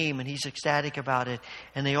the game, and he's ecstatic about it.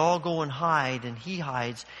 And they all go and hide, and he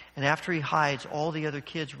hides. And after he hides, all the other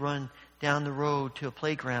kids run down the road to a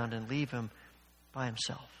playground and leave him by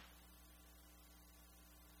himself.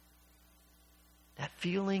 That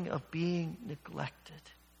feeling of being neglected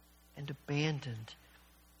and abandoned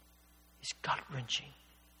is gut-wrenching.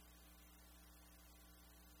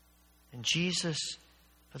 And Jesus,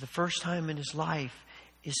 for the first time in his life,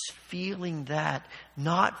 is feeling that,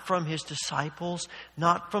 not from his disciples,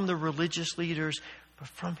 not from the religious leaders, but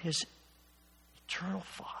from his eternal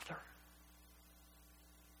Father.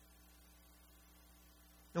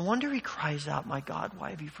 No wonder he cries out, "My God,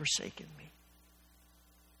 why have you forsaken me?"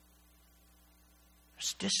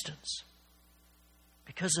 There's distance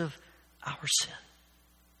because of our sin.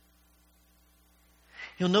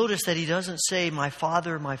 You'll notice that he doesn't say, my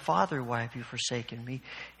Father, why have you forsaken me?"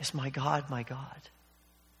 It's, "My God, my God."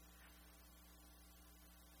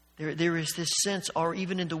 There is this sense, or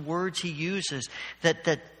even in the words he uses,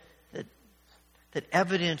 that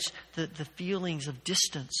evidence the feelings of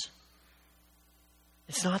distance.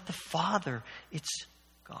 It's not the Father, it's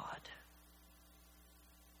God.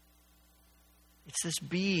 It's this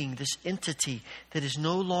being, this entity that is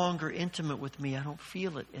no longer intimate with me. I don't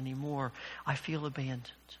feel it anymore. I feel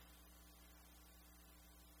abandoned.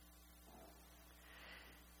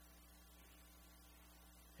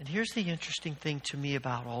 And here's the interesting thing to me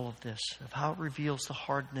about all of this, of how it reveals the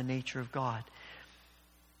heart and the nature of God.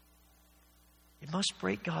 It must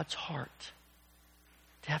break God's heart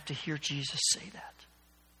to have to hear Jesus say that.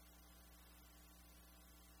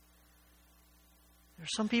 There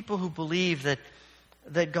are some people who believe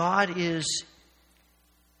that God is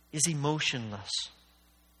emotionless.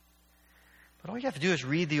 But all you have to do is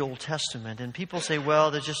read the Old Testament, and people say, well,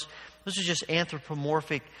 those are just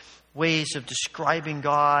anthropomorphic ways of describing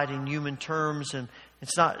God in human terms, and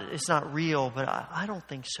it's not real. But I don't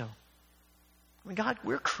think so. I mean,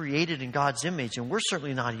 we're created in God's image, and we're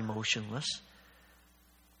certainly not emotionless.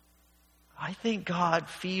 I think God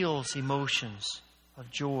feels emotions of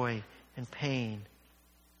joy and pain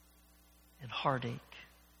and heartache.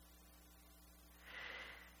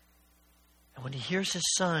 And when he hears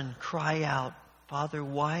his son cry out, "Father,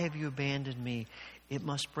 why have you abandoned me?" it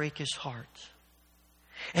must break his heart.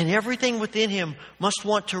 And everything within him must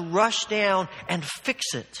want to rush down and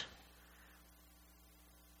fix it.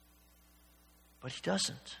 But he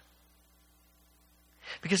doesn't.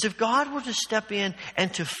 Because if God were to step in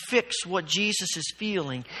and to fix what Jesus is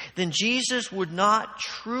feeling, then Jesus would not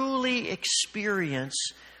truly experience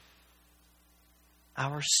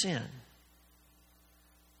our sin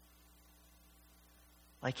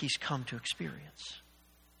like he's come to experience.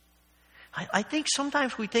 I think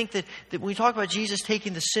sometimes we think that when we talk about Jesus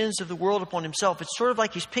taking the sins of the world upon himself, it's sort of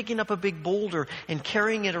like he's picking up a big boulder and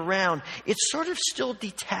carrying it around. It's sort of still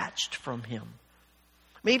detached from him.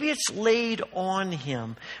 Maybe it's laid on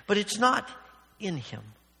him, but it's not in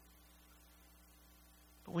him.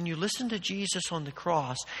 But when you listen to Jesus on the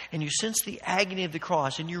cross and you sense the agony of the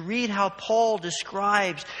cross and you read how Paul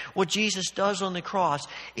describes what Jesus does on the cross,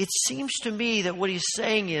 it seems to me that what he's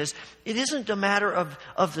saying is it isn't a matter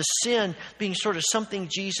of the sin being sort of something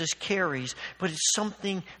Jesus carries, but it's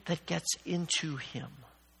something that gets into him.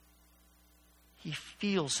 He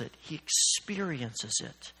feels it. He experiences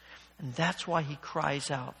it. And that's why he cries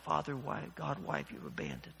out, "Father, why have you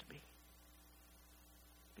abandoned me?"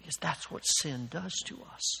 Because that's what sin does to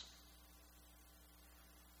us.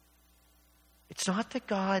 It's not that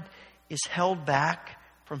God is held back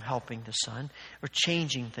from helping the Son or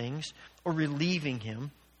changing things or relieving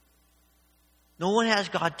him. No one has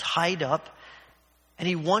God tied up and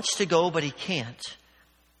he wants to go, but he can't.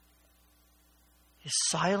 His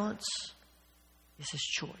silence is his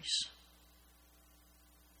choice.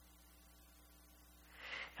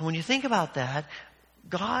 And when you think about that,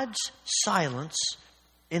 God's silence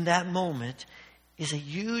in that moment is a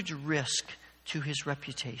huge risk to his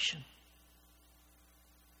reputation.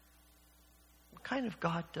 What kind of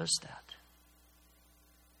God does that?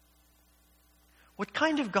 What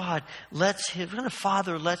kind of God what kind of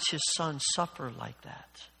father lets his son suffer like that?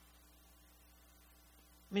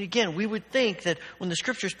 I mean, again, we would think that when the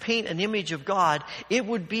scriptures paint an image of God, it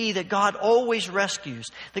would be that God always rescues,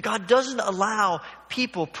 that God doesn't allow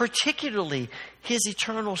people, particularly his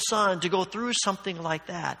eternal son, to go through something like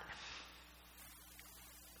that.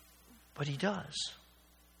 But he does.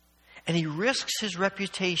 And he risks his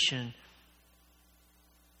reputation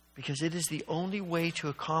because it is the only way to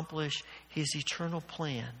accomplish his eternal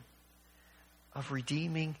plan of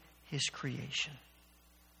redeeming his creation.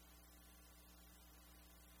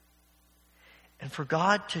 And for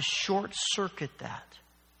God to short-circuit that,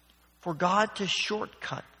 for God to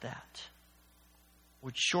shortcut that,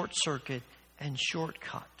 would short-circuit and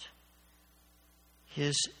shortcut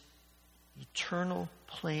his eternal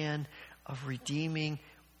plan of redeeming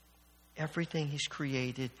everything he's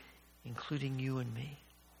created, including you and me.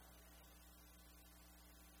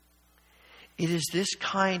 It is this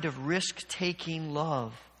kind of risk-taking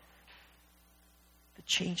love that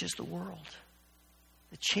changes the world,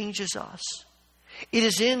 that changes us. It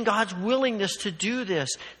is in God's willingness to do this,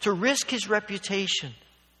 to risk his reputation,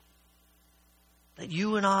 that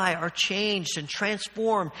you and I are changed and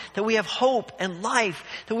transformed, that we have hope and life,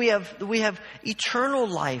 that we have eternal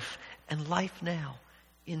life and life now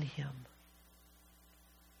in him.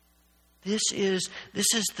 This is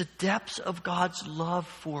the depth of God's love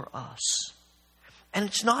for us. And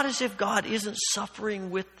it's not as if God isn't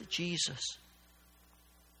suffering with Jesus.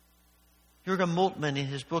 Jürgen Moltmann, in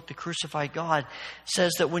his book, The Crucified God,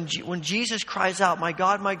 says that when Jesus cries out, my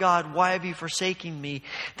God, why have you forsaken me?"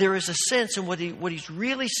 there is a sense in what he's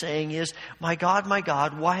really saying is, my God,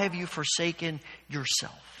 why have you forsaken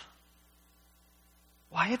yourself?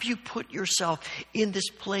 Why have you put yourself in this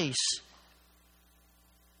place?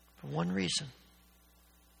 For one reason.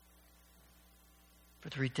 For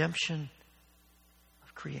the redemption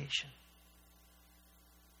of creation.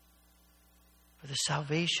 For the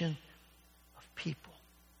salvation of people.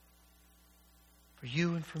 For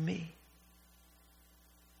you and for me.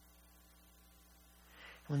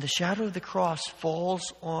 When the shadow of the cross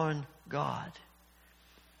falls on God,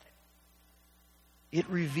 it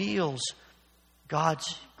reveals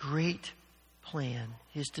God's great plan,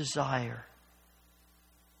 his desire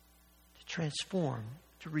to transform,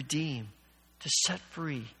 to redeem, to set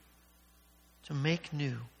free, to make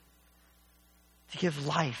new, to give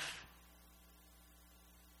life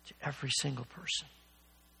to every single person.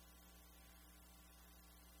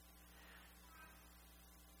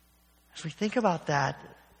 As we think about that,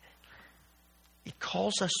 it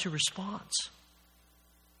calls us to response.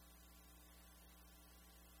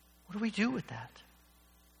 What do we do with that?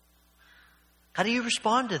 How do you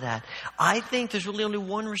respond to that? I think there's really only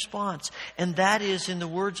one response, and that is, in the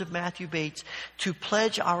words of Matthew Bates, to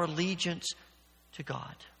pledge our allegiance to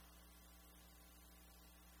God.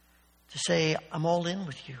 To say, I'm all in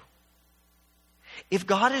with you. If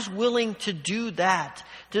God is willing to do that,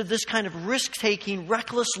 to this kind of risk-taking,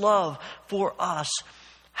 reckless love for us,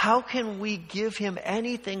 how can we give him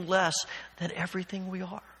anything less than everything we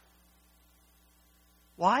are?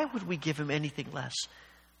 Why would we give him anything less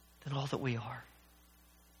than all that we are?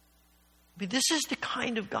 I mean, this is the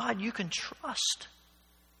kind of God you can trust,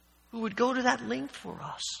 who would go to that length for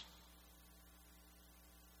us.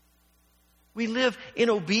 We live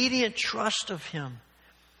in obedient trust of him,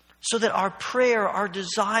 so that our prayer, our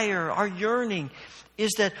desire, our yearning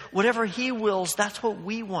is that whatever he wills, that's what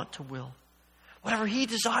we want to will. Whatever he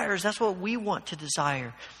desires, that's what we want to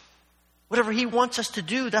desire. Whatever he wants us to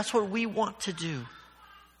do, that's what we want to do.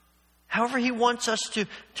 However he wants us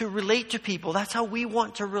to relate to people, that's how we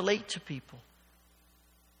want to relate to people.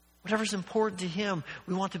 Whatever's important to him,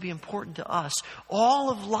 we want to be important to us. All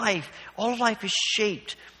of life is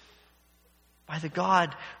shaped by the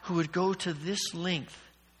God who would go to this length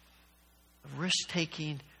of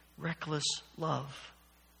risk-taking, reckless love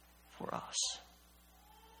for us.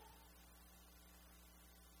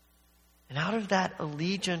 And out of that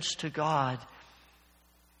allegiance to God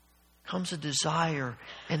comes a desire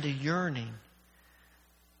and a yearning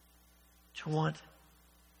to want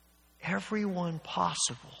everyone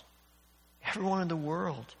possible, everyone in the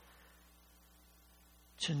world,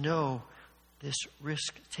 to know this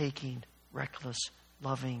risk-taking, reckless,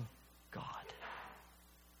 loving God.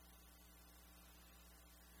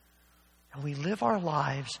 And And we live our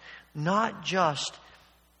lives not just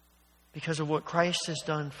because of what Christ has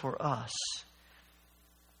done for us,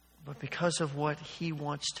 but because of what He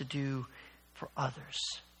wants to do for others.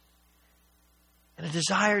 And a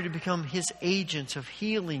desire to become His agents of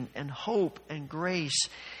healing and hope and grace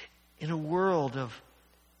in a world of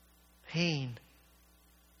pain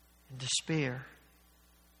and despair,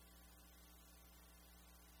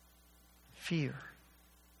 fear.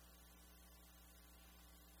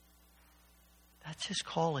 That's His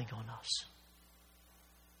calling on us.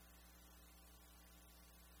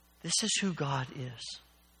 This is who God is.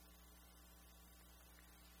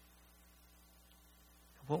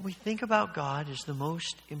 What we think about God is the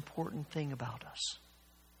most important thing about us,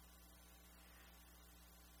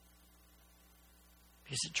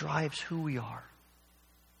 because it drives who we are.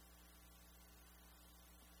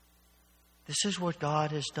 This is what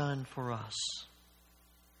God has done for us.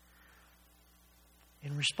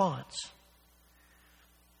 In response,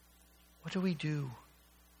 what do we do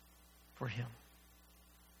for Him?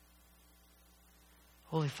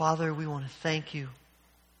 Holy Father, we want to thank You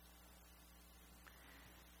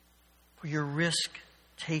for Your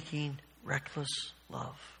risk-taking, reckless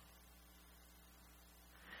love.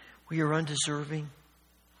 We are undeserving,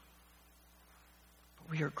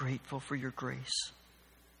 but we are grateful for Your grace.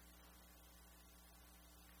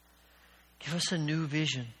 Give us a new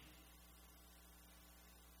vision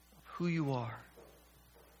of who You are,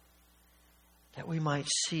 that we might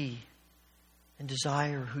see and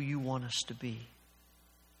desire who You want us to be.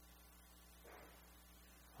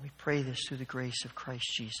 We pray this through the grace of Christ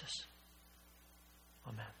Jesus.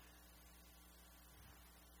 Amen.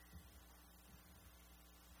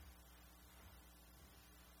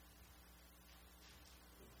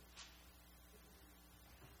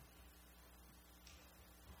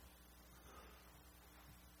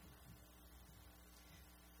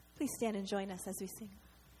 Please stand and join us as we sing.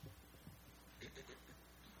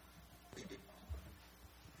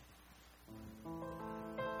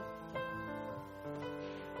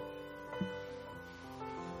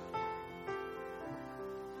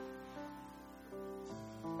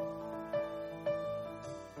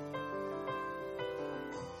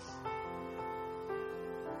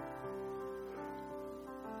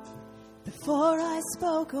 Before I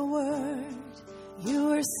spoke a word, You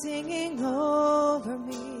were singing over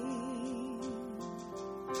me.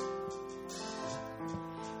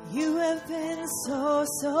 You have been so,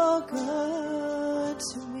 so good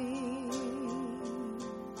to me.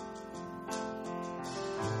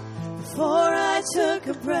 Before I took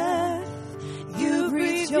a breath, You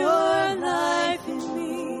breathed Your life in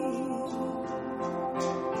me.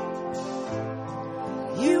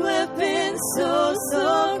 You have been so,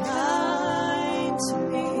 so kind to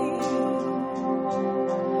me.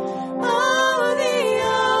 Oh, the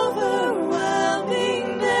overwhelming,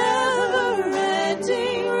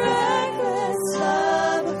 never-ending, reckless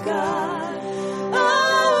love of God.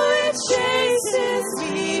 Oh, it chases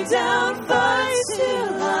me down, fights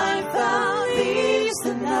till I'm found, leaves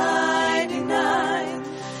the 99.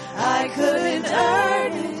 I couldn't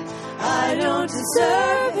earn it, I don't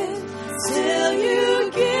deserve it, till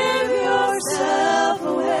You give Yourself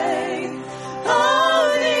away.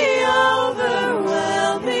 Oh, the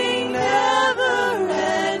overwhelming,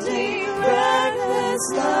 never-ending, reckless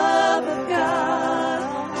love of God.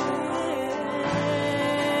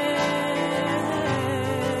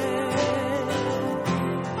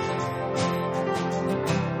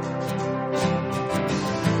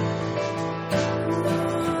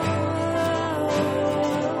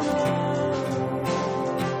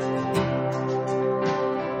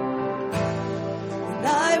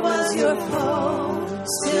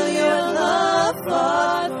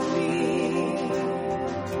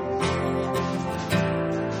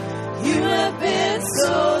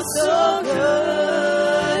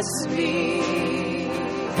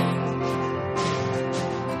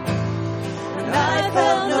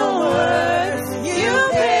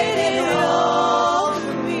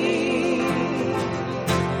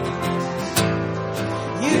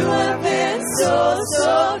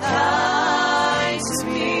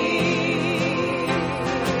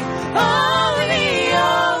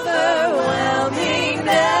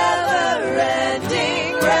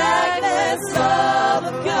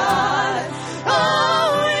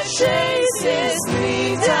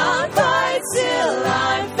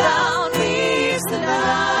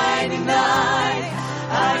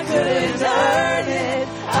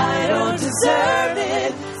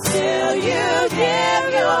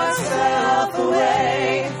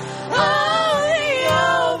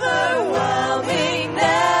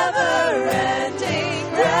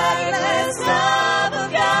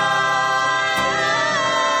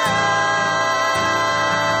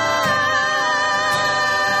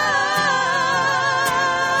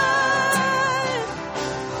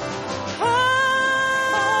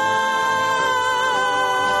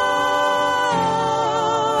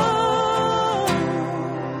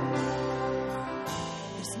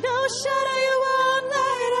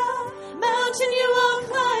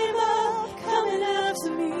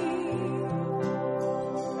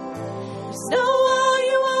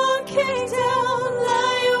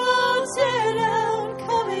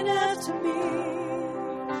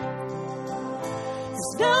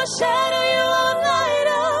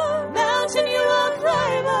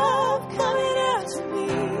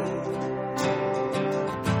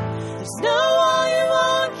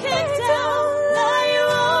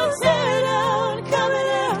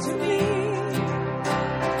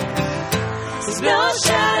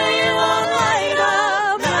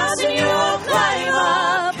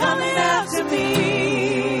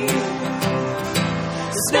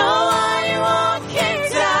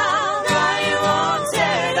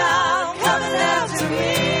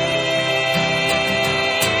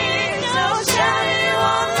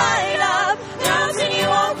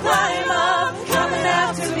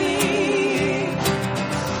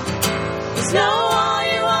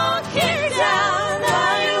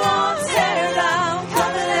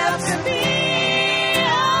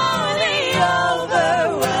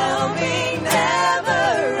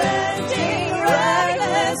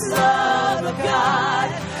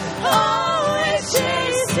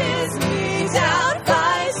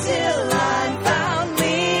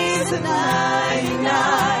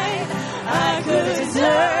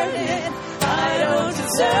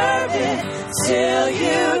 till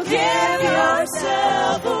you give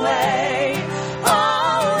yourself away.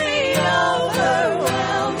 Oh, the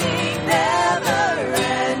overwhelming,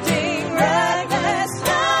 never-ending, reckless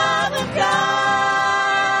love of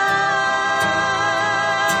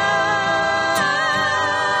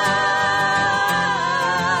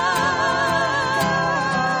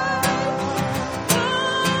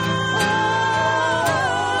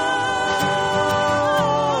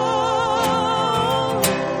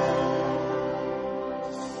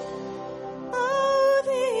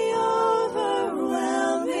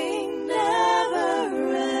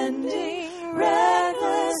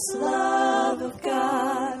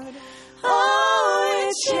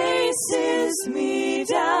me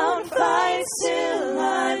down, fights till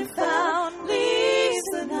I'm found, leaves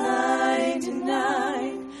the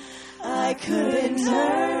 99. I couldn't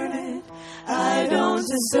earn it, I don't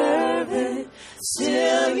deserve it,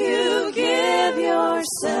 still you give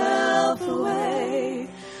yourself away.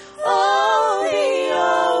 Oh, the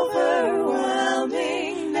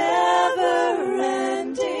overwhelming,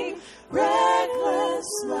 never-ending,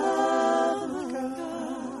 reckless love of God.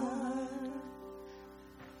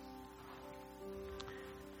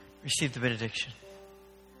 Receive the benediction.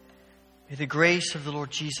 May the grace of the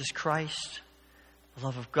Lord Jesus Christ, the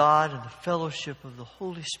love of God, and the fellowship of the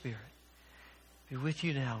Holy Spirit be with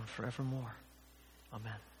you now and forevermore.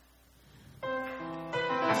 Amen.